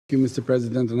Mr.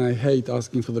 President, and I hate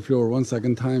asking for the floor one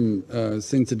second time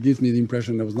since it gives me the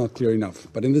impression I was not clear enough.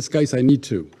 But in this case, I need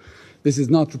to. This is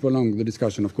not to prolong the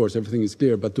discussion, of course, everything is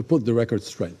clear, but to put the record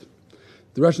straight.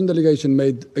 The Russian delegation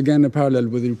made, again, a parallel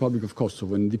with the Republic of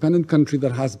Kosovo, an independent country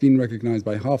that has been recognized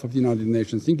by half of the United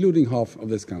Nations, including half of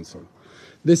this Council.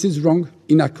 This is wrong,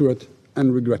 inaccurate,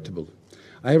 and regrettable.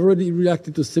 I have already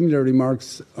reacted to similar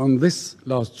remarks on this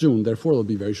last June, therefore I'll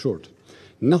be very short.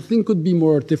 Nothing could be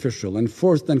more artificial and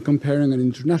forced than comparing an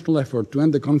international effort to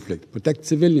end the conflict, protect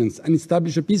civilians, and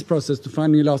establish a peace process to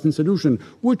find a lasting solution,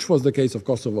 which was the case of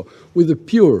Kosovo, with the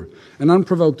pure and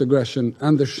unprovoked aggression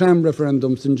and the sham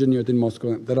referendums engineered in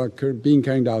Moscow that are being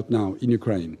carried out now in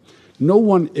Ukraine. No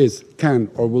one is,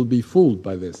 can, or will be fooled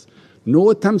by this.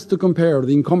 No attempts to compare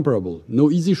the incomparable,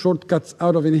 no easy shortcuts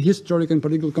out of any historic and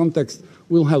political context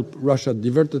will help Russia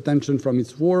divert attention from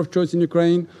its war of choice in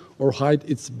Ukraine or hide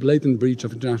its blatant breach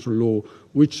of international law,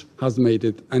 which has made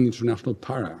it an international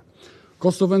para.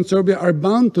 Kosovo and Serbia are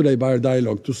bound today by a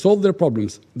dialogue to solve their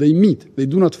problems. They meet, they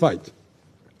do not fight.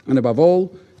 And above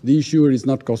all, the issue is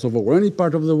not Kosovo or any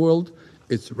part of the world.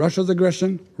 It's Russia's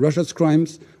aggression, Russia's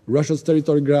crimes, Russia's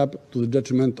territory grab to the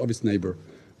detriment of its neighbor.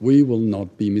 We will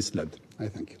not be misled. I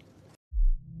thank you.